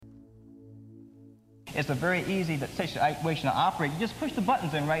It's a very easy situation to operate. You just push the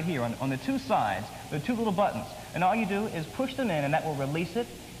buttons in right here on the two sides. There are two little buttons. And all you do is push them in, and that will release it.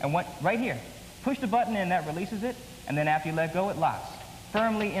 And right here, push the button in, that releases it. And then after you let go, it locks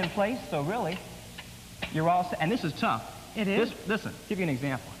firmly in place. So really, you're all set. And this is tough. It is? Listen, give you an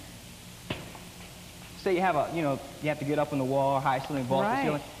example. Say you have you have to get up on the wall, high ceiling, vault the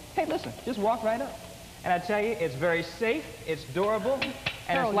ceiling. Hey, listen, just walk right up. And I tell you, it's very safe, it's durable,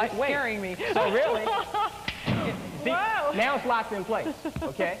 and it's lightweight. You're scaring me. So really, now it's locked in place,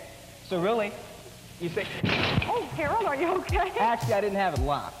 okay? So really, you say, oh, Harold, are you okay? Actually, I didn't have it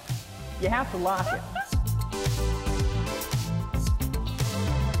locked. You have to lock it.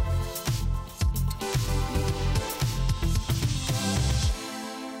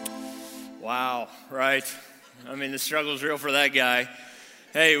 Wow, right. I mean, the struggle is real for that guy.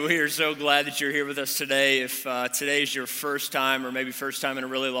 Hey, we are so glad that you're here with us today. If today's your first time or maybe first time in a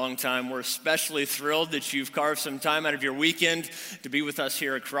really long time, we're especially thrilled that you've carved some time out of your weekend to be with us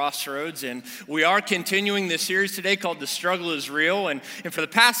here at Crossroads. And we are continuing this series today called The Struggle is Real. And for the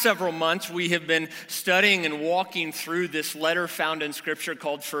past several months, we have been studying and walking through this letter found in Scripture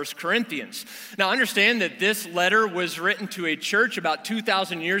called 1 Corinthians. Now, understand that this letter was written to a church about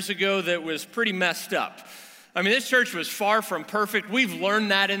 2,000 years ago that was pretty messed up. I mean, this church was far from perfect. We've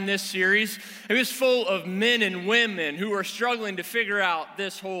learned that in this series. It was full of men and women who are struggling to figure out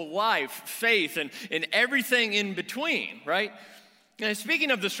this whole life, faith, and everything in between, right? And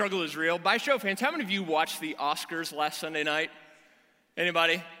speaking of The Struggle is Real, by show of hands, how many of you watched the Oscars last Sunday night?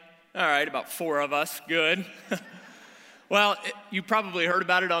 Anybody? All right, about 4 of us. Good. Well, you probably heard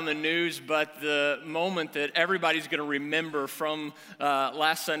about it on the news, but the moment that everybody's going to remember from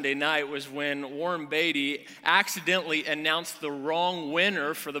last Sunday night was when Warren Beatty accidentally announced the wrong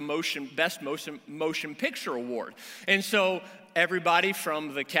winner for the Best Motion Picture Award. And so everybody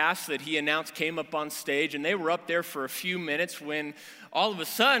from the cast that he announced came up on stage, and they were up there for a few minutes when all of a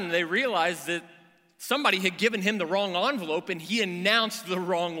sudden they realized that somebody had given him the wrong envelope and he announced the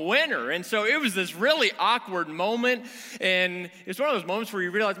wrong winner. And so it was this really awkward moment. And it's one of those moments where you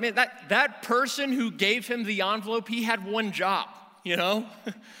realize, man, that person who gave him the envelope, he had one job, you know?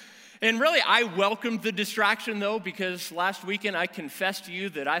 And really, I welcomed the distraction, though, because last weekend I confessed to you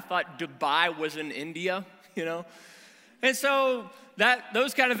that I thought Dubai was in India, you know? And so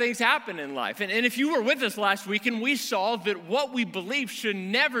those kind of things happen in life. And if you were with us last weekend, we saw that what we believe should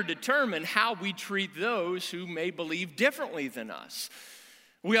never determine how we treat those who may believe differently than us.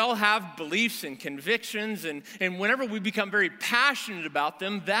 We all have beliefs and convictions, and whenever we become very passionate about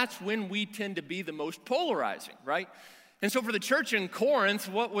them, that's when we tend to be the most polarizing, right? And so for the church in Corinth,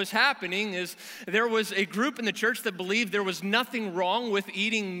 what was happening is there was a group in the church that believed there was nothing wrong with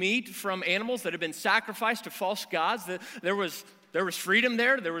eating meat from animals that had been sacrificed to false gods, that there was freedom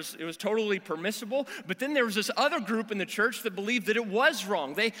there. It was totally permissible. But then there was this other group in the church that believed that it was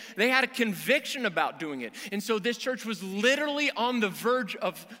wrong. They had a conviction about doing it. And so this church was literally on the verge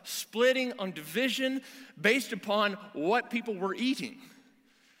of splitting on division based upon what people were eating.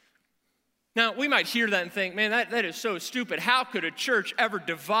 Now, we might hear that and think, man, that is so stupid. How could a church ever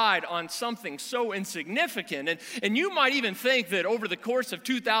divide on something so insignificant? And you might even think that over the course of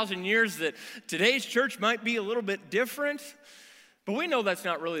 2,000 years that today's church might be a little bit different. But we know that's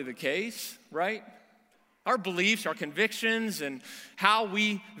not really the case, right? Our beliefs, our convictions, and how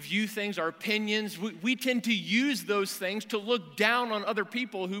we view things, our opinions, we tend to use those things to look down on other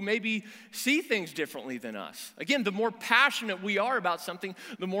people who maybe see things differently than us. Again, the more passionate we are about something,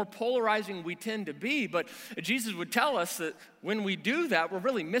 the more polarizing we tend to be. But Jesus would tell us that when we do that, we're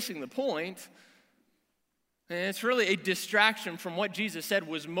really missing the point. And it's really a distraction from what Jesus said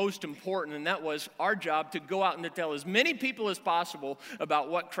was most important, and that was our job to go out and to tell as many people as possible about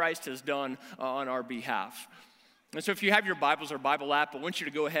what Christ has done on our behalf. And so if you have your Bibles or Bible app, I want you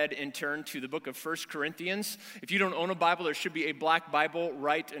to go ahead and turn to the book of 1 Corinthians. If you don't own a Bible, there should be a black Bible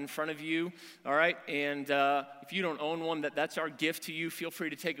right in front of you, all right? And if you don't own one, that's our gift to you. Feel free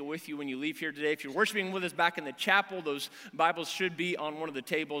to take it with you when you leave here today. If you're worshiping with us back in the chapel, those Bibles should be on one of the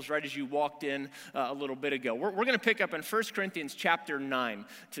tables right as you walked in a little bit ago. We're going to pick up in 1 Corinthians chapter 9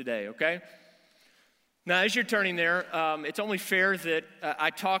 today, okay? Now, as you're turning there, it's only fair that I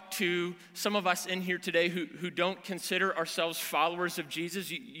talk to some of us in here today who don't consider ourselves followers of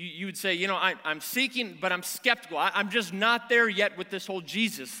Jesus. You would say, you know, I'm seeking, but I'm skeptical. I'm just not there yet with this whole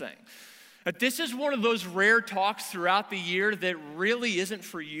Jesus thing. But this is one of those rare talks throughout the year that really isn't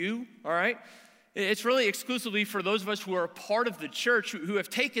for you, all right? It's really exclusively for those of us who are a part of the church who have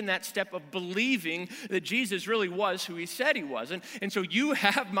taken that step of believing that Jesus really was who he said he was. And so you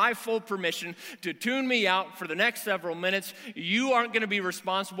have my full permission to tune me out for the next several minutes. You aren't going to be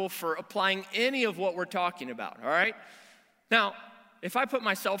responsible for applying any of what we're talking about, all right? Now, if I put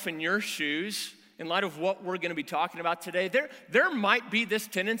myself in your shoes, in light of what we're going to be talking about today, there might be this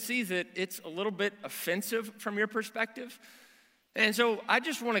tendency that it's a little bit offensive from your perspective. And so I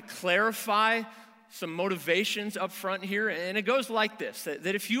just want to clarify some motivations up front here, and it goes like this, that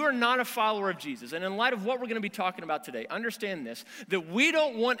if you are not a follower of Jesus, and in light of what we're going to be talking about today, understand this, that we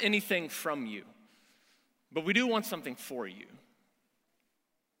don't want anything from you, but we do want something for you.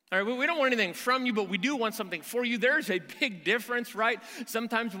 All right, we don't want anything from you, but we do want something for you. There's a big difference, right?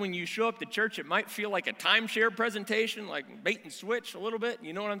 Sometimes when you show up to church, it might feel like a timeshare presentation, like bait and switch a little bit.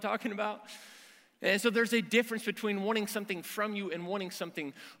 You know what I'm talking about? And so there's a difference between wanting something from you and wanting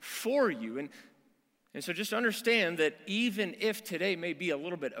something for you. And so just understand that even if today may be a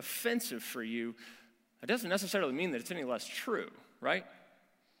little bit offensive for you, it doesn't necessarily mean that it's any less true, right?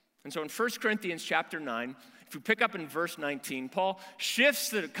 And so in 1 Corinthians chapter 9, if we pick up in verse 19, Paul shifts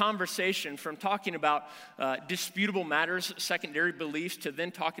the conversation from talking about disputable matters, secondary beliefs, to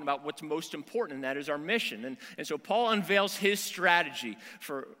then talking about what's most important, and that is our mission. And so Paul unveils his strategy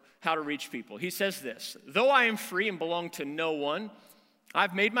for how to reach people. He says this, "Though I am free and belong to no one,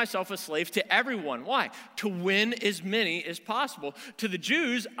 I've made myself a slave to everyone." Why? To win as many as possible. To the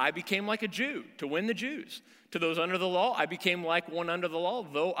Jews, I became like a Jew, to win the Jews. To those under the law, I became like one under the law,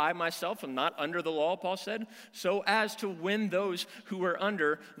 though I myself am not under the law, Paul said, so as to win those who are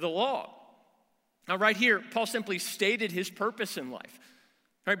under the law. Now right here, Paul simply stated his purpose in life.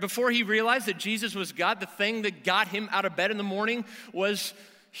 Right, before he realized that Jesus was God, the thing that got him out of bed in the morning was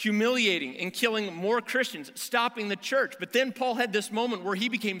humiliating and killing more Christians, stopping the church. But then Paul had this moment where he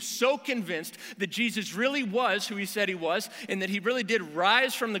became so convinced that Jesus really was who he said he was, and that he really did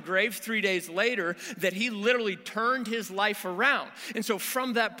rise from the grave 3 days later, that he literally turned his life around. And so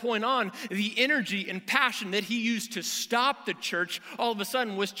from that point on, the energy and passion that he used to stop the church all of a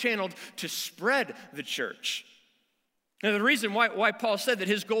sudden was channeled to spread the church. Now, the reason why Paul said that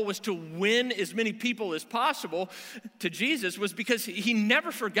his goal was to win as many people as possible to Jesus was because he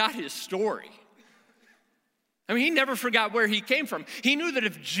never forgot his story. I mean, he never forgot where he came from. He knew that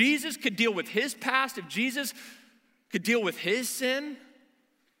if Jesus could deal with his past, if Jesus could deal with his sin,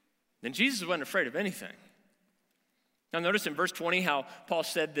 then Jesus wasn't afraid of anything. Now, notice in verse 20 how Paul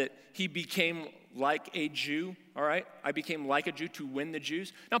said that he became like a Jew, all right? I became like a Jew to win the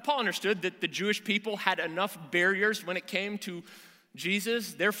Jews. Now, Paul understood that the Jewish people had enough barriers when it came to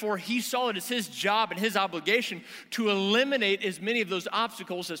Jesus. Therefore, he saw it as his job and his obligation to eliminate as many of those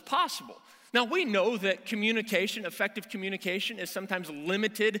obstacles as possible. Now, we know that communication, effective communication, is sometimes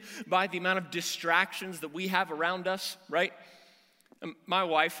limited by the amount of distractions that we have around us, right? My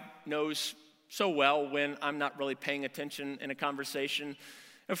wife knows so well when I'm not really paying attention in a conversation.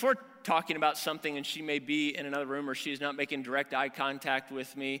 If we're talking about something and she may be in another room or she's not making direct eye contact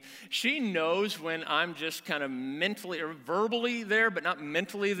with me, she knows when I'm just kind of mentally or verbally there, but not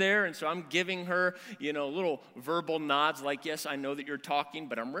mentally there. And so I'm giving her, little verbal nods like, yes, I know that you're talking,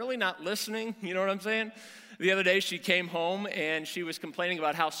 but I'm really not listening. You know what I'm saying? The other day she came home and she was complaining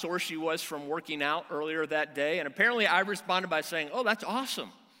about how sore she was from working out earlier that day. And apparently I responded by saying, "Oh, that's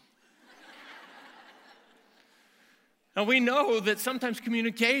awesome." Now, we know that sometimes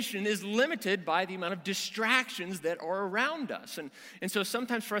communication is limited by the amount of distractions that are around us. And so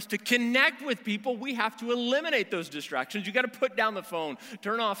sometimes for us to connect with people, we have to eliminate those distractions. You got to put down the phone,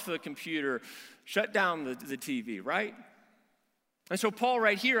 turn off the computer, shut down the TV, right? And so Paul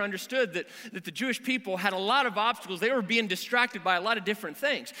right here understood that the Jewish people had a lot of obstacles. They were being distracted by a lot of different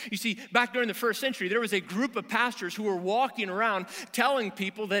things. You see, back during the first century, there was a group of pastors who were walking around telling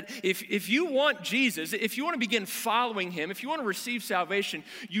people that if you want Jesus, if you want to begin following him, if you want to receive salvation,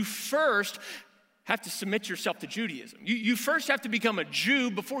 you first have to submit yourself to Judaism. You first have to become a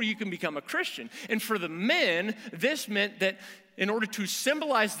Jew before you can become a Christian. And for the men, this meant that in order to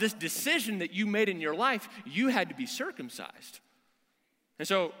symbolize this decision that you made in your life, you had to be circumcised. And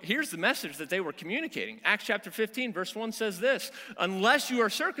so here's the message that they were communicating. Acts chapter 15, verse 1 says this: "Unless you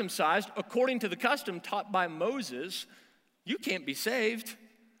are circumcised according to the custom taught by Moses, you can't be saved."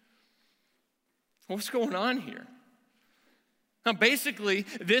 What's going on here? Now, basically,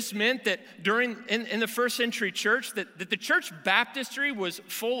 this meant that in the first century church, that the church baptistry was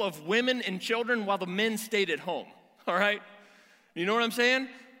full of women and children while the men stayed at home, all right? You know what I'm saying?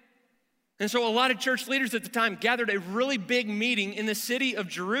 And so a lot of church leaders at the time gathered a really big meeting in the city of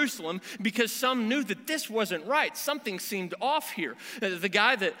Jerusalem because some knew that this wasn't right. Something seemed off here. The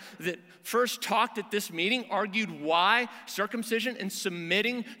guy that first talked at this meeting argued why circumcision and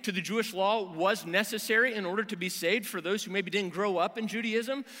submitting to the Jewish law was necessary in order to be saved for those who maybe didn't grow up in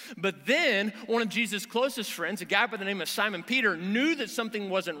Judaism. But then one of Jesus' closest friends, a guy by the name of Simon Peter, knew that something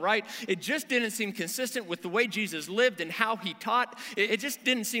wasn't right. It just didn't seem consistent with the way Jesus lived and how he taught. It just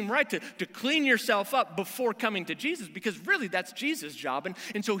didn't seem right to clean yourself up before coming to Jesus, because really that's Jesus' job.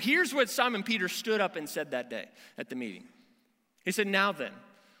 And so here's what Simon Peter stood up and said that day at the meeting. He said, "Now then,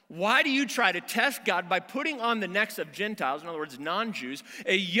 why do you try to test God by putting on the necks of Gentiles, in other words, non-Jews,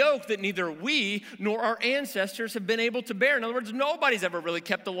 a yoke that neither we nor our ancestors have been able to bear?" In other words, nobody's ever really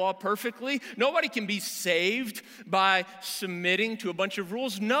kept the law perfectly. Nobody can be saved by submitting to a bunch of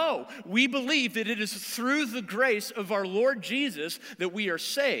rules. No, we believe that it is through the grace of our Lord Jesus that we are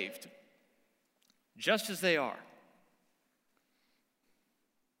saved, just as they are.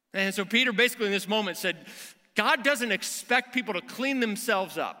 And so Peter basically in this moment said, God doesn't expect people to clean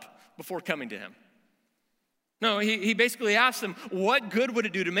themselves up before coming to him. No, he basically asked them, what good would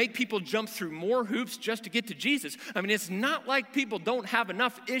it do to make people jump through more hoops just to get to Jesus? I mean, it's not like people don't have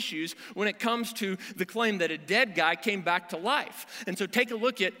enough issues when it comes to the claim that a dead guy came back to life. And so take a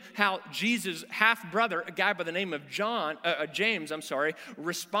look at how Jesus' half-brother, a guy by the name of James,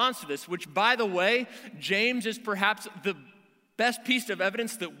 responds to this, which, by the way, James is perhaps the best piece of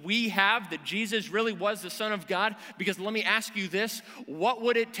evidence that we have that Jesus really was the Son of God. Because let me ask you this, what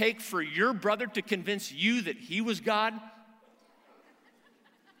would it take for your brother to convince you that he was God?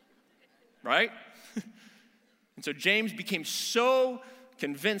 Right? And so James became so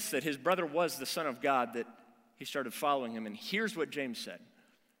convinced that his brother was the Son of God that he started following him. And here's what James said: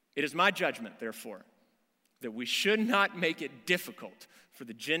 "It is my judgment, therefore, that we should not make it difficult for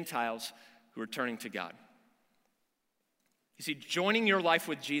the Gentiles who are turning to God." You see, joining your life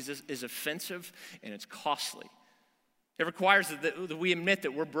with Jesus is offensive and it's costly. It requires that we admit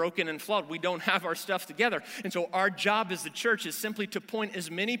that we're broken and flawed. We don't have our stuff together. And so our job as the church is simply to point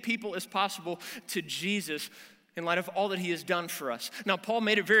as many people as possible to Jesus in light of all that he has done for us. Now, Paul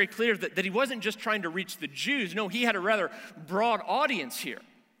made it very clear that he wasn't just trying to reach the Jews. No, he had a rather broad audience here.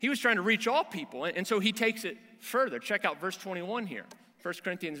 He was trying to reach all people. And so he takes it further. Check out verse 21 here, 1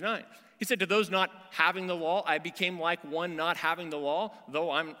 Corinthians 9. He said, "To those not having the law, I became like one not having the law, though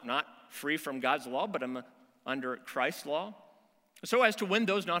I'm not free from God's law, but I'm under Christ's law, so as to win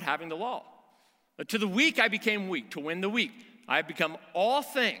those not having the law. To the weak I became weak, to win the weak. I have become all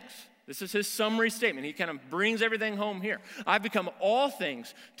things." This is his summary statement. He kind of brings everything home here. "I've become all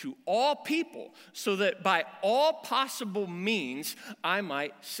things to all people, so that by all possible means I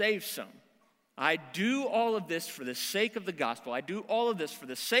might save some. I do all of this for the sake of the gospel. I do all of this for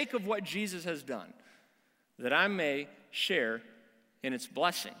the sake of what Jesus has done, that I may share in its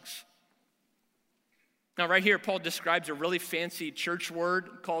blessings." Now, right here, Paul describes a really fancy church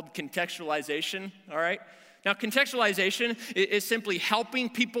word called contextualization, all right? Now, contextualization is simply helping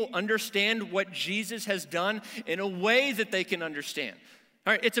people understand what Jesus has done in a way that they can understand.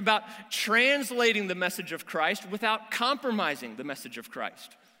 All right, it's about translating the message of Christ without compromising the message of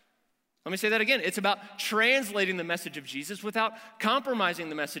Christ. Let me say that again. It's about translating the message of Jesus without compromising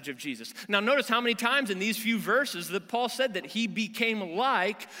the message of Jesus. Now, notice how many times in these few verses that Paul said that he became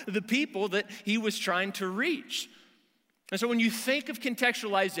like the people that he was trying to reach. And so when you think of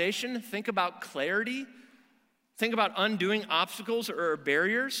contextualization, think about clarity, think about undoing obstacles or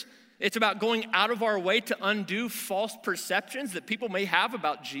barriers. It's about going out of our way to undo false perceptions that people may have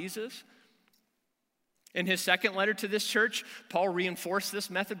about Jesus. In his second letter to this church, Paul reinforced this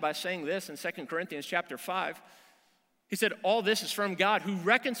method by saying this in 2 Corinthians chapter 5. He said, "All this is from God, who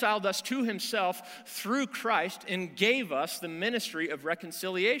reconciled us to himself through Christ and gave us the ministry of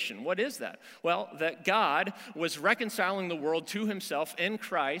reconciliation." What is that? Well, that God was reconciling the world to himself in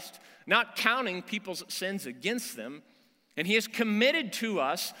Christ, not counting people's sins against them, and he has committed to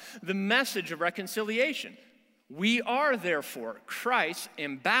us the message of reconciliation. We are, therefore, Christ's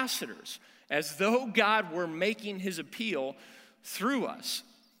ambassadors, as though God were making his appeal through us.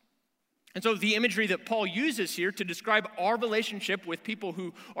 And so the imagery that Paul uses here to describe our relationship with people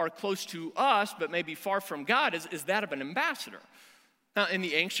who are close to us but maybe far from God is that of an ambassador. Now, in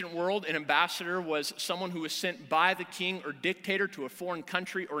the ancient world, an ambassador was someone who was sent by the king or dictator to a foreign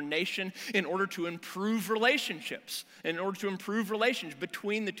country or nation in order to improve relationships, in order to improve relations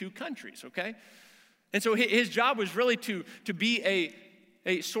between the two countries, okay? And so his job was really to be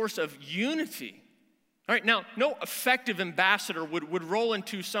a source of unity. All right, now, no effective ambassador would roll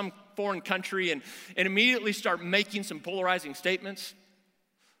into some foreign country and immediately start making some polarizing statements.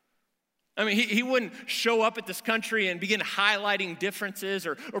 I mean, he wouldn't show up at this country and begin highlighting differences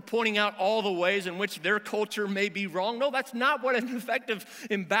or pointing out all the ways in which their culture may be wrong. No, that's not what an effective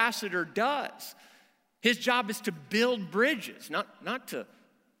ambassador does. His job is to build bridges, not to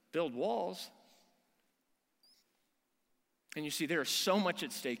build walls. And you see, there is so much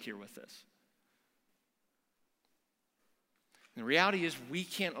at stake here with this. And the reality is we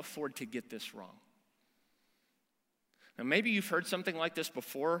can't afford to get this wrong. Now, maybe you've heard something like this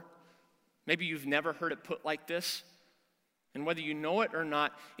before. Maybe you've never heard it put like this. And whether you know it or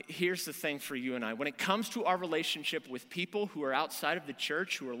not, here's the thing for you and I. When it comes to our relationship with people who are outside of the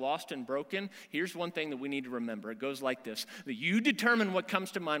church, who are lost and broken, here's one thing that we need to remember. It goes like this, that you determine what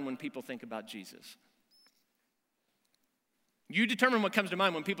comes to mind when people think about Jesus. You determine what comes to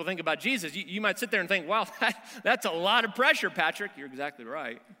mind when people think about Jesus. You might sit there and think, wow, that's a lot of pressure, Patrick. You're exactly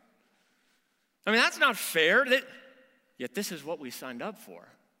right. I mean, that's not fair. Yet this is what we signed up for.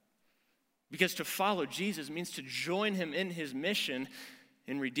 Because to follow Jesus means to join him in his mission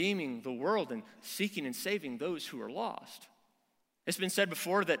in redeeming the world and seeking and saving those who are lost. It's been said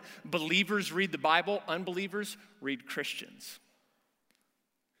before that believers read the Bible, unbelievers read Christians.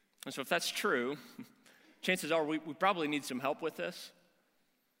 And so if that's true, chances are we probably need some help with this.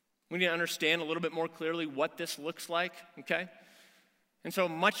 We need to understand a little bit more clearly what this looks like, okay? And so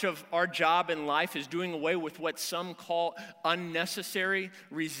much of our job in life is doing away with what some call unnecessary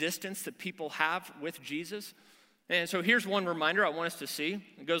resistance that people have with Jesus. And so here's one reminder I want us to see.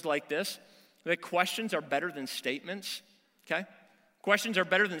 It goes like this, that questions are better than statements, okay? Questions are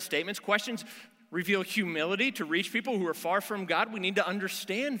better than statements. Questions reveal humility to reach people who are far from God. We need to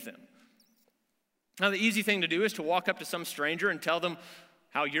understand them. Now, the easy thing to do is to walk up to some stranger and tell them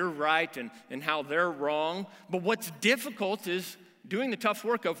how you're right and how they're wrong. But what's difficult is doing the tough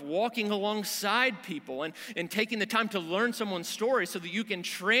work of walking alongside people and taking the time to learn someone's story so that you can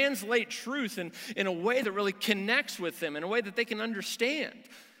translate truth in a way that really connects with them, in a way that they can understand.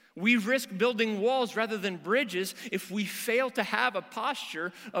 We risk building walls rather than bridges if we fail to have a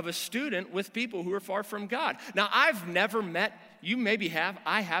posture of a student with people who are far from God. Now, I've never met, you maybe have,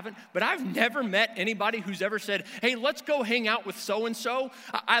 I haven't, but I've never met anybody who's ever said, hey, let's go hang out with so-and-so.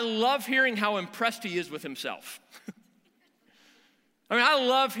 I love hearing how impressed he is with himself. I mean, I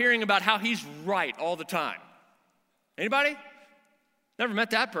love hearing about how he's right all the time. Anybody? Never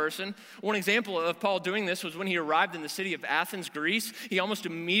met that person. One example of Paul doing this was when he arrived in the city of Athens, Greece. He almost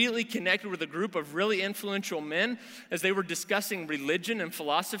immediately connected with a group of really influential men as they were discussing religion and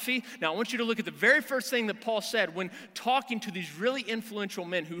philosophy. Now, I want you to look at the very first thing that Paul said when talking to these really influential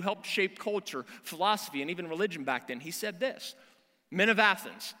men who helped shape culture, philosophy, and even religion back then. He said this, "Men of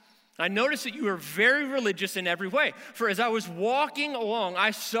Athens, I noticed that you are very religious in every way. For as I was walking along,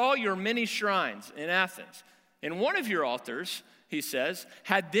 I saw your many shrines in Athens. And one of your altars," he says,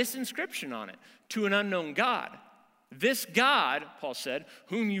 "had this inscription on it, 'To an unknown God.' This God," Paul said,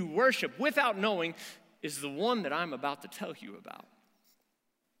 "whom you worship without knowing is the one that I'm about to tell you about."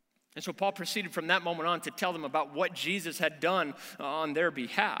 And so Paul proceeded from that moment on to tell them about what Jesus had done on their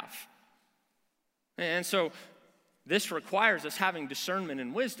behalf. And so this requires us having discernment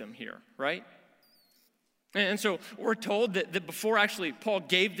and wisdom here, right? And so we're told that before actually Paul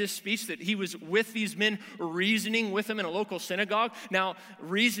gave this speech that he was with these men reasoning with them in a local synagogue. Now,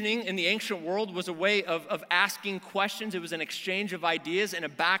 reasoning in the ancient world was a way of asking questions. It was an exchange of ideas and a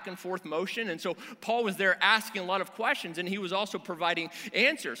back and forth motion. And so Paul was there asking a lot of questions, and he was also providing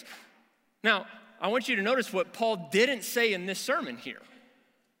answers. Now, I want you to notice what Paul didn't say in this sermon here.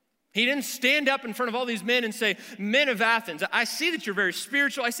 He didn't stand up in front of all these men and say, "Men of Athens, I see that you're very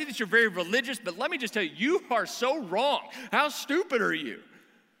spiritual. I see that you're very religious, but let me just tell you, you are so wrong. How stupid are you?"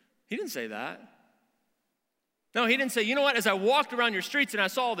 He didn't say that. No, he didn't say, "You know what, as I walked around your streets and I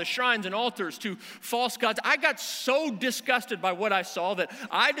saw all the shrines and altars to false gods, I got so disgusted by what I saw that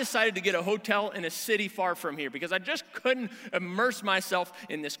I decided to get a hotel in a city far from here because I just couldn't immerse myself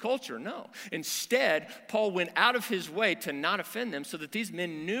in this culture." No. Instead, Paul went out of his way to not offend them so that these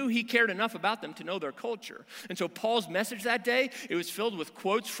men knew he cared enough about them to know their culture. And so Paul's message that day, it was filled with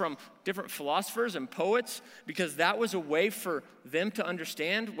quotes from different philosophers and poets because that was a way for them to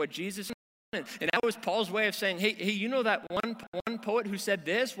understand what Jesus. And that was Paul's way of saying, hey, you know that one poet who said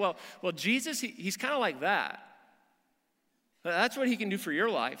this? Well, Jesus, he's kind of like that. That's what he can do for your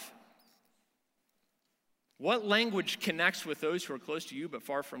life. What language connects with those who are close to you but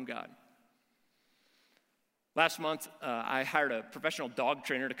far from God? Last month, I hired a professional dog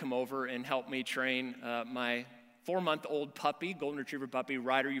trainer to come over and help me train my 4-month-old puppy, golden retriever puppy,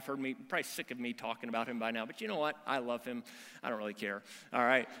 Ryder. You've heard me, probably sick of me talking about him by now, but you know what? I love him. I don't really care. All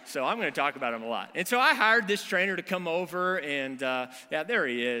right, so I'm going to talk about him a lot. And so I hired this trainer to come over, and yeah, there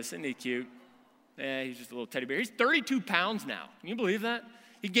he is. Isn't he cute? Yeah, he's just a little teddy bear. He's 32 pounds now. Can you believe that?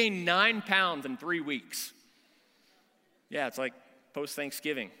 He gained 9 pounds in 3 weeks. Yeah, it's like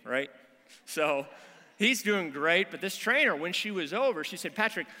post-Thanksgiving, right? So he's doing great, but this trainer, when she was over, she said,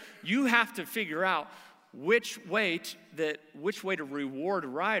 Patrick, you have to figure out which way to reward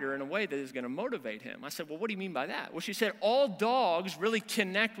Ryder in a way that is going to motivate him. I said, well, what do you mean by that? Well, she said, all dogs really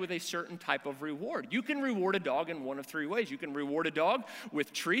connect with a certain type of reward. You can reward a dog in one of 3 ways. You can reward a dog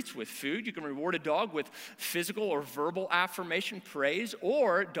with treats, with food. You can reward a dog with physical or verbal affirmation, praise,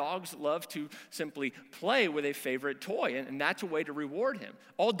 or dogs love to simply play with a favorite toy, and that's a way to reward him.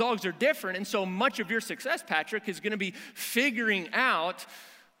 All dogs are different, and so much of your success, Patrick, is going to be figuring out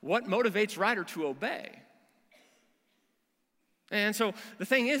what motivates Ryder to obey. And so the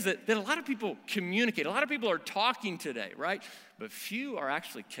thing is that a lot of people communicate. A lot of people are talking today, right? But few are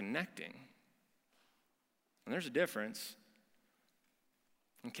actually connecting. And there's a difference.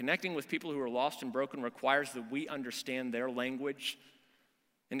 And connecting with people who are lost and broken requires that we understand their language.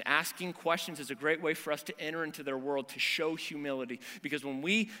 And asking questions is a great way for us to enter into their world, to show humility. Because when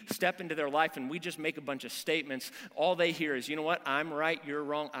we step into their life and we just make a bunch of statements, all they hear is, you know what, I'm right, you're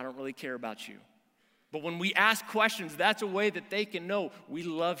wrong, I don't really care about you. But when we ask questions, that's a way that they can know we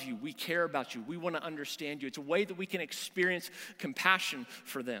love you, we care about you, we want to understand you. It's a way that we can experience compassion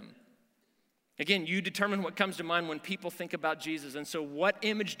for them. Again, you determine what comes to mind when people think about Jesus. And so what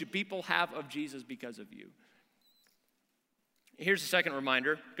image do people have of Jesus because of you? Here's a second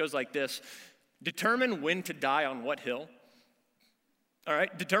reminder. It goes like this. Determine when to die on what hill. All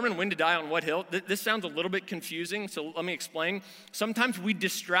right, determine when to die on what hill. This sounds a little bit confusing, so let me explain. Sometimes we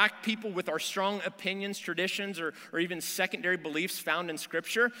distract people with our strong opinions, traditions, or even secondary beliefs found in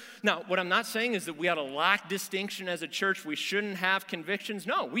Scripture. Now, what I'm not saying is that we ought to lack distinction as a church. We shouldn't have convictions.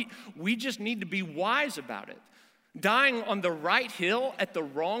 No, we just need to be wise about it. Dying on the right hill at the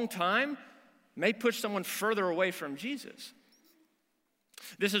wrong time may push someone further away from Jesus.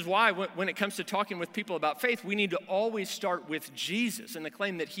 This is why when it comes to talking with people about faith, we need to always start with Jesus and the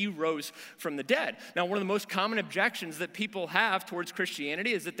claim that he rose from the dead. Now, one of the most common objections that people have towards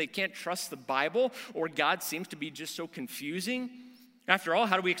Christianity is that they can't trust the Bible, or God seems to be just so confusing. After all,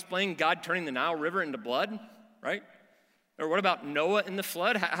 how do we explain God turning the Nile River into blood, right? Or what about Noah and the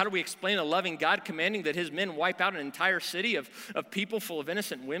flood? How do we explain a loving God commanding that his men wipe out an entire city of people full of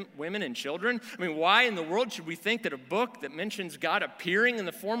innocent women and children? I mean, why in the world should we think that a book that mentions God appearing in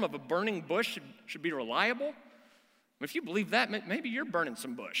the form of a burning bush should be reliable? If you believe that, maybe you're burning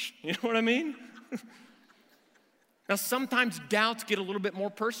some bush. You know what I mean? Now, sometimes doubts get a little bit more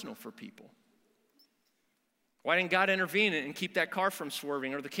personal for people. Why didn't God intervene and keep that car from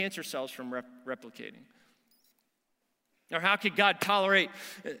swerving or the cancer cells from replicating? Or how could God tolerate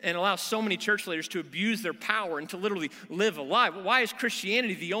and allow so many church leaders to abuse their power and to literally live a lie? Why is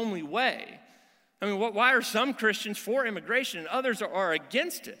Christianity the only way? I mean, why are some Christians for immigration and others are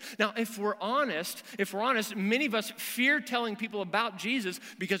against it? Now, if we're honest, many of us fear telling people about Jesus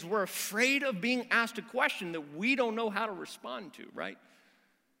because we're afraid of being asked a question that we don't know how to respond to, right?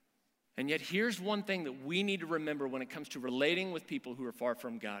 And yet here's one thing that we need to remember when it comes to relating with people who are far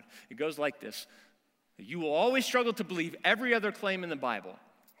from God. It goes like this. You will always struggle to believe every other claim in the Bible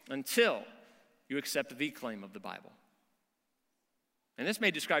until you accept the claim of the Bible. And this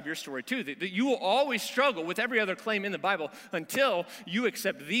may describe your story too, that you will always struggle with every other claim in the Bible until you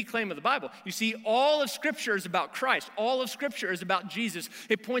accept the claim of the Bible. You see, all of Scripture is about Christ. All of Scripture is about Jesus.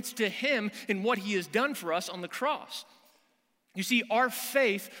 It points to him and what he has done for us on the cross. You see, our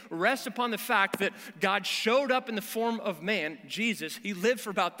faith rests upon the fact that God showed up in the form of man, Jesus. He lived for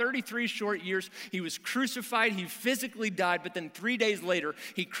about 33 short years. He was crucified. He physically died, but then 3 days later,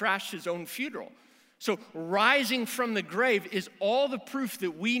 he crashed his own funeral. So rising from the grave is all the proof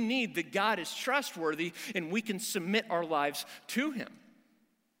that we need that God is trustworthy and we can submit our lives to him.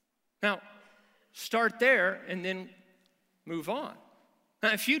 Now, start there and then move on.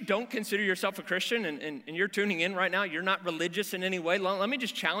 Now, if you don't consider yourself a Christian and you're tuning in right now, you're not religious in any way, let me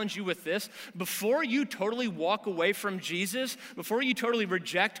just challenge you with this. Before you totally walk away from Jesus, before you totally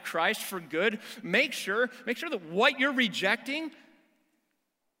reject Christ for good, make sure that what you're rejecting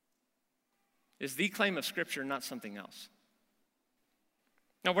is the claim of Scripture, not something else.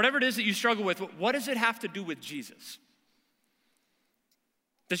 Now, whatever it is that you struggle with, what does it have to do with Jesus?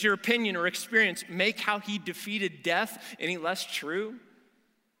 Does your opinion or experience make how he defeated death any less true?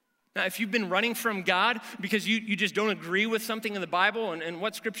 Now, if you've been running from God because you just don't agree with something in the Bible and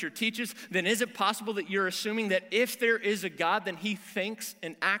what Scripture teaches, then is it possible that you're assuming that if there is a God, then he thinks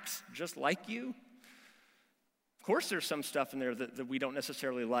and acts just like you? Of course, there's some stuff in there that we don't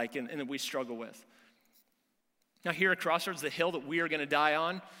necessarily like and that we struggle with. Now, here at Crossroads, the hill that we are going to die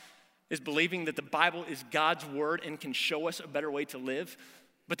on is believing that the Bible is God's word and can show us a better way to live.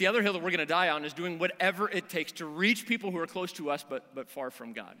 But the other hill that we're going to die on is doing whatever it takes to reach people who are close to us but far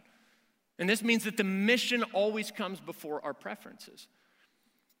from God. And this means that the mission always comes before our preferences.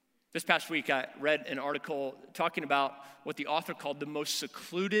 This past week, I read an article talking about what the author called the most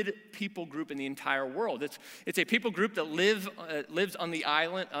secluded people group in the entire world. It's a people group that lives on the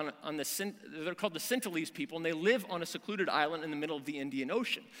island, they're called the Sinhalese people, and they live on a secluded island in the middle of the Indian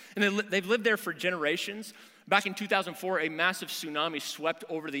Ocean. And they've lived there for generations. Back in 2004, a massive tsunami swept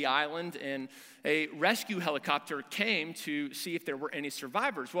over the island, and a rescue helicopter came to see if there were any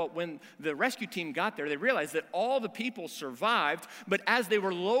survivors. Well, when the rescue team got there, they realized that all the people survived, but as they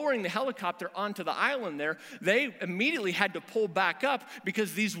were lowering the helicopter onto the island there, they immediately had to pull back up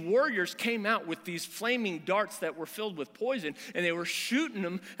because these warriors came out with these flaming darts that were filled with poison, and they were shooting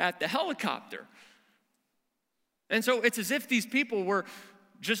them at the helicopter. And so it's as if these people were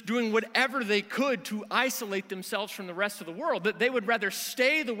just doing whatever they could to isolate themselves from the rest of the world. That they would rather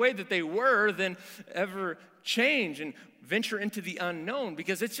stay the way that they were than ever change and venture into the unknown,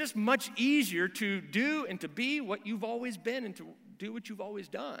 because it's just much easier to do and to be what you've always been and to do what you've always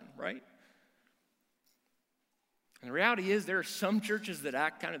done, right? And the reality is there are some churches that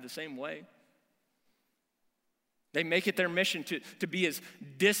act kind of the same way. They make it their mission to be as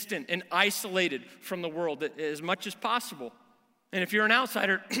distant and isolated from the world as much as possible. And if you're an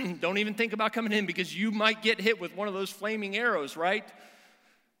outsider, don't even think about coming in because you might get hit with one of those flaming arrows, right?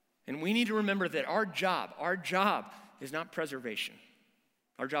 And we need to remember that our job is not preservation.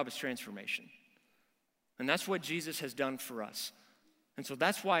 Our job is transformation. And that's what Jesus has done for us. And so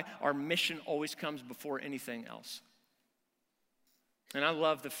that's why our mission always comes before anything else. And I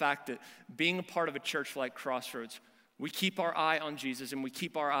love the fact that being a part of a church like Crossroads, we keep our eye on Jesus and we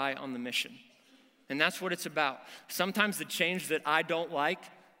keep our eye on the mission. And that's what it's about. Sometimes the change that I don't like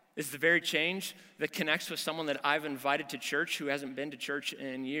is the very change that connects with someone that I've invited to church who hasn't been to church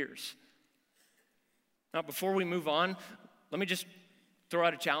in years. Now, before we move on, let me just throw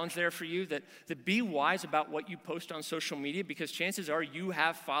out a challenge there for you that be wise about what you post on social media, because chances are you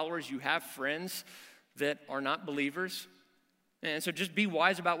have followers, you have friends that are not believers. And so just be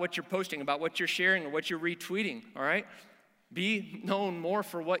wise about what you're posting, about what you're sharing or what you're retweeting, all right? Be known more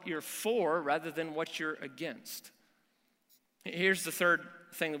for what you're for rather than what you're against. Here's the third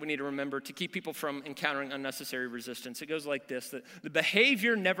thing that we need to remember to keep people from encountering unnecessary resistance. It goes like this, that the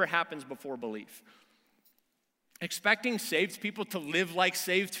behavior never happens before belief. Expecting saved people to live like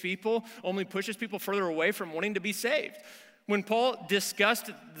saved people only pushes people further away from wanting to be saved. When Paul discussed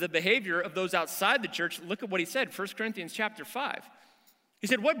the behavior of those outside the church, look at what he said, 1 Corinthians chapter 5. He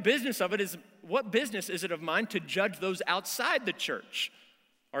said, what business is it of mine to judge those outside the church?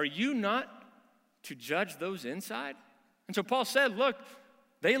 Are you not to judge those inside? And so Paul said, look,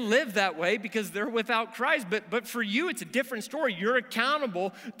 they live that way because they're without Christ, but for you, it's a different story. You're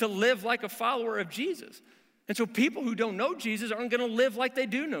accountable to live like a follower of Jesus. And so people who don't know Jesus aren't going to live like they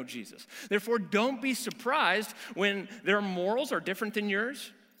do know Jesus. Therefore, don't be surprised when their morals are different than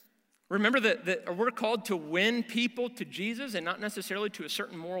yours. Remember that we're called to win people to Jesus and not necessarily to a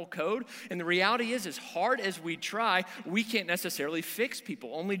certain moral code. And the reality is, as hard as we try, we can't necessarily fix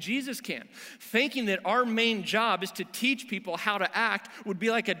people. Only Jesus can. Thinking that our main job is to teach people how to act would be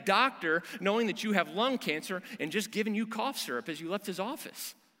like a doctor knowing that you have lung cancer and just giving you cough syrup as you left his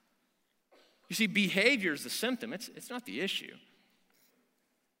office. You see, behavior is the symptom. It's not the issue.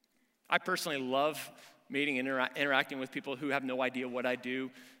 I personally love meeting and interacting with people who have no idea what I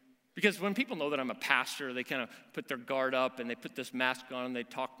do. Because when people know that I'm a pastor, they kind of put their guard up and they put this mask on and they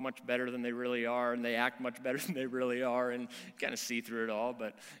talk much better than they really are and they act much better than they really are and kind of see through it all.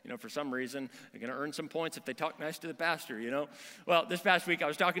 But, for some reason, they're going to earn some points if they talk nice to the pastor, Well, this past week I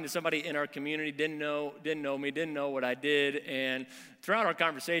was talking to somebody in our community, didn't know me, didn't know what I did, and throughout our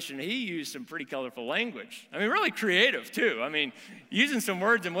conversation, he used some pretty colorful language. Really creative too. Using some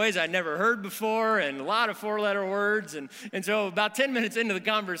words in ways I'd never heard before and a lot of four-letter words. And so about 10 minutes into the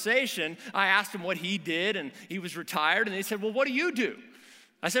conversation, I asked him what he did, and he was retired, and he said, well, what do you do?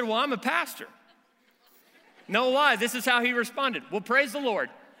 I said, well, I'm a pastor. No lie, this is how he responded. Well, praise the Lord.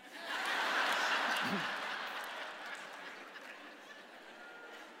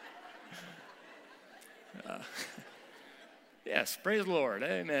 Yes, praise the Lord,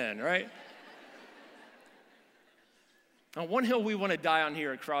 amen, right? On one hill we want to die on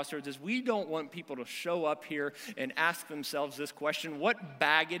here at Crossroads is we don't want people to show up here and ask themselves this question: what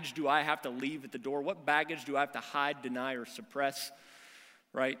baggage do I have to leave at the door? What baggage do I have to hide, deny, or suppress,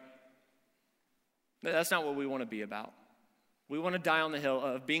 right? That's not what we want to be about. We want to die on the hill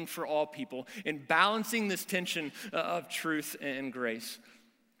of being for all people and balancing this tension of truth and grace.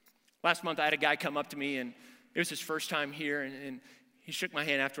 Last month I had a guy come up to me, and it was his first time here, and he shook my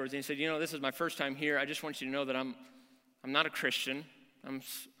hand afterwards and he said, this is my first time here. I just want you to know that I'm not a Christian. I'm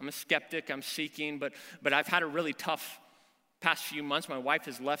a skeptic. I'm seeking, but I've had a really tough past few months. My wife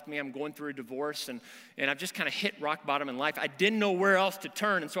has left me. I'm going through a divorce, and I've just kind of hit rock bottom in life. I didn't know where else to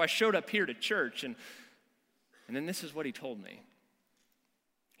turn, and so I showed up here to church, and then this is what he told me.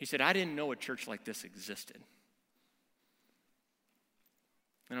 He said, I didn't know a church like this existed.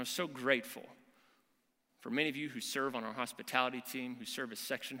 And I was so grateful for many of you who serve on our hospitality team, who serve as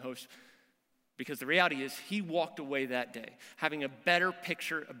section hosts, because the reality is he walked away that day having a better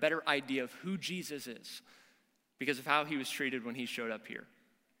picture, a better idea of who Jesus is because of how he was treated when he showed up here.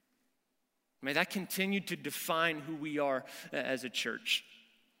 May that continue to define who we are as a church.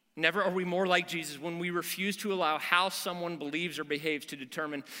 Never are we more like Jesus when we refuse to allow how someone believes or behaves to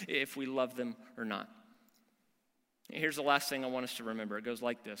determine if we love them or not. Here's the last thing I want us to remember. It goes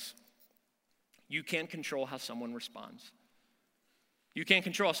like this. You can't control how someone responds. You can't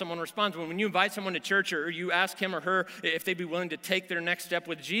control how someone responds. When you invite someone to church or you ask him or her if they'd be willing to take their next step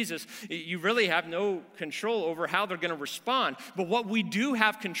with Jesus, you really have no control over how they're going to respond. But what we do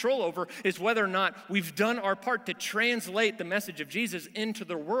have control over is whether or not we've done our part to translate the message of Jesus into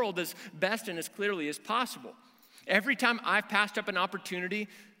the world as best and as clearly as possible. Every time I've passed up an opportunity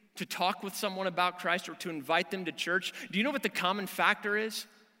to talk with someone about Christ or to invite them to church, do you know what the common factor is?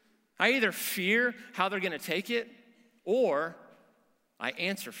 I either fear how they're going to take it or I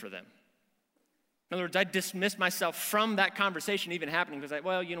answer for them. In other words, I dismiss myself from that conversation even happening because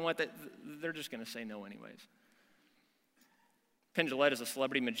you know what, they're just going to say no anyways. Penn Jillette is a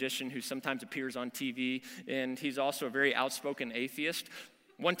celebrity magician who sometimes appears on TV, and he's also a very outspoken atheist.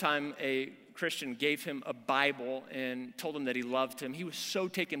 One time, a Christian gave him a Bible and told him that he loved him. He was so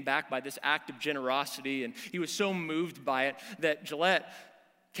taken back by this act of generosity, and he was so moved by it that Jillette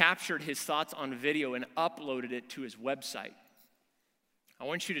captured his thoughts on video and uploaded it to his website. I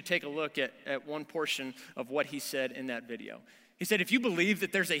want you to take a look at one portion of what he said in that video. He said, if you believe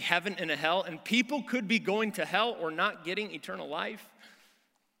that there's a heaven and a hell and people could be going to hell or not getting eternal life,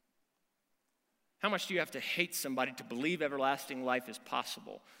 how much do you have to hate somebody to believe everlasting life is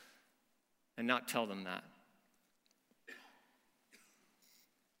possible and not tell them that?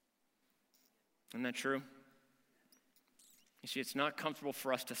 Isn't that true? You see, it's not comfortable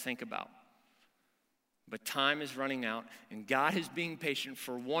for us to think about. But time is running out, and God is being patient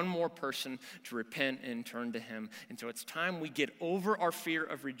for one more person to repent and turn to him. And so it's time we get over our fear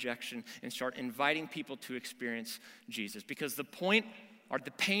of rejection and start inviting people to experience Jesus. Because the point or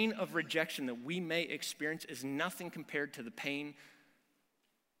the pain of rejection that we may experience is nothing compared to the pain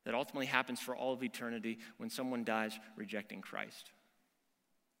that ultimately happens for all of eternity when someone dies rejecting Christ.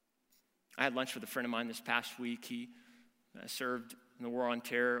 I had lunch with a friend of mine this past week. He served in the War on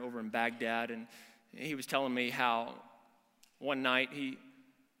Terror over in Baghdad, and he was telling me how one night he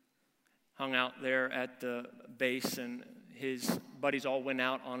hung out there at the base and his buddies all went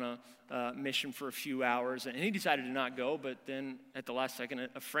out on a mission for a few hours, and he decided to not go, but then at the last second,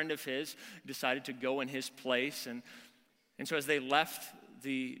 a friend of his decided to go in his place, and so as they left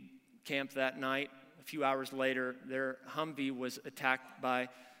the camp that night, a few hours later, their Humvee was attacked by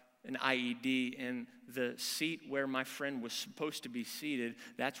an IED, and the seat where my friend was supposed to be seated,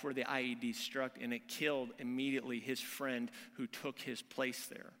 that's where the IED struck, and it killed immediately his friend who took his place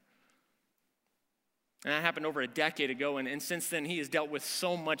there. And that happened over a decade ago, and since then he has dealt with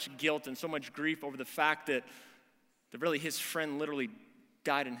so much guilt and so much grief over the fact that really his friend literally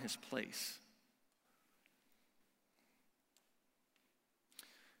died in his place.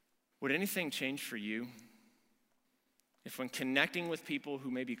 Would anything change for you if when connecting with people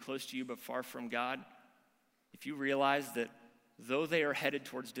who may be close to you but far from God, if you realize that though they are headed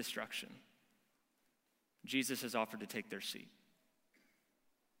towards destruction, Jesus has offered to take their seat?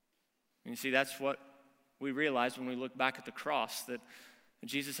 And you see, that's what we realize when we look back at the cross, that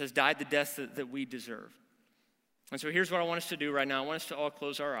Jesus has died the death that we deserve. And so here's what I want us to do right now. I want us to all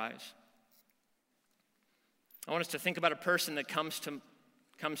close our eyes. I want us to think about a person that comes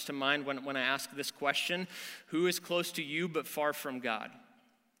to mind when I ask this question: who is close to you but far from God?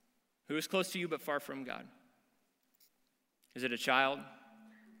 Who is close to you but far from God? Is it a child,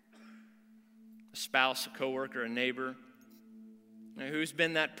 a spouse, a coworker, a neighbor? Now, who's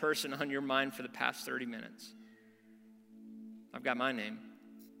been that person on your mind for the past 30 minutes? I've got my name.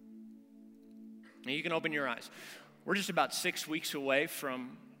 Now you can open your eyes. We're just about 6 weeks away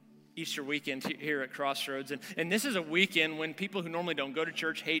from Easter weekend here at Crossroads. And this is a weekend when people who normally don't go to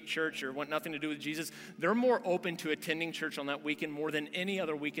church, hate church, or want nothing to do with Jesus, they're more open to attending church on that weekend more than any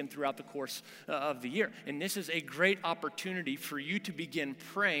other weekend throughout the course of the year. And this is a great opportunity for you to begin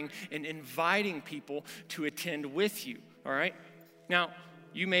praying and inviting people to attend with you, all right? Now,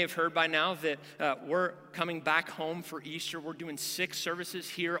 you may have heard by now that we're coming back home for Easter. We're doing 6 services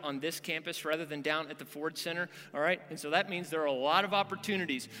here on this campus rather than down at the Ford Center, all right? And so that means there are a lot of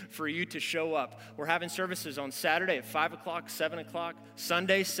opportunities for you to show up. We're having services on Saturday at 5 o'clock, 7 o'clock,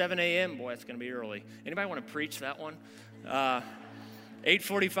 Sunday, 7 a.m. Boy, that's going to be early. Anybody want to preach that one? 8:45,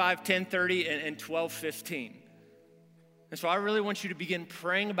 10:30, and 12:15. And so I really want you to begin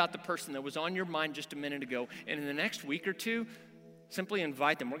praying about the person that was on your mind just a minute ago. And in the next week or two, simply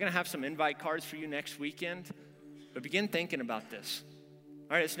invite them. We're going to have some invite cards for you next weekend, but begin thinking about this.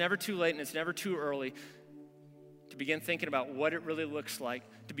 All right, it's never too late and it's never too early to begin thinking about what it really looks like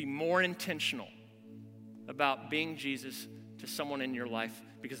to be more intentional about being Jesus to someone in your life,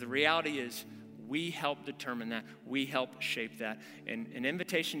 because the reality is we help determine that. We help shape that. And an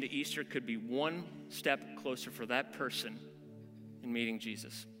invitation to Easter could be one step closer for that person in meeting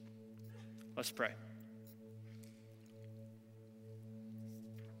Jesus. Let's pray.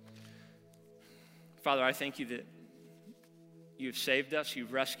 Father, I thank you that you've saved us,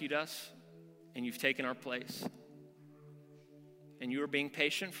 you've rescued us, and you've taken our place. And you are being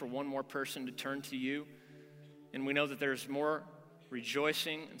patient for one more person to turn to you. And we know that there's more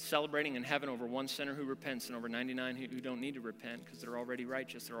rejoicing and celebrating in heaven over one sinner who repents than over 99 who don't need to repent because they're already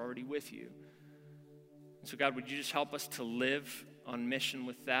righteous, they're already with you. And so God, would you just help us to live on mission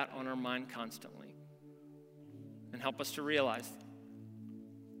with that on our mind constantly? And help us to realize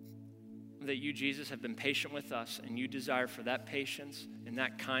that you, Jesus, have been patient with us, and you desire for that patience and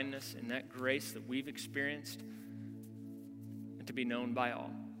that kindness and that grace that we've experienced and to be known by all.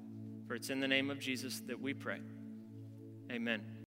 For it's in the name of Jesus that we pray. Amen.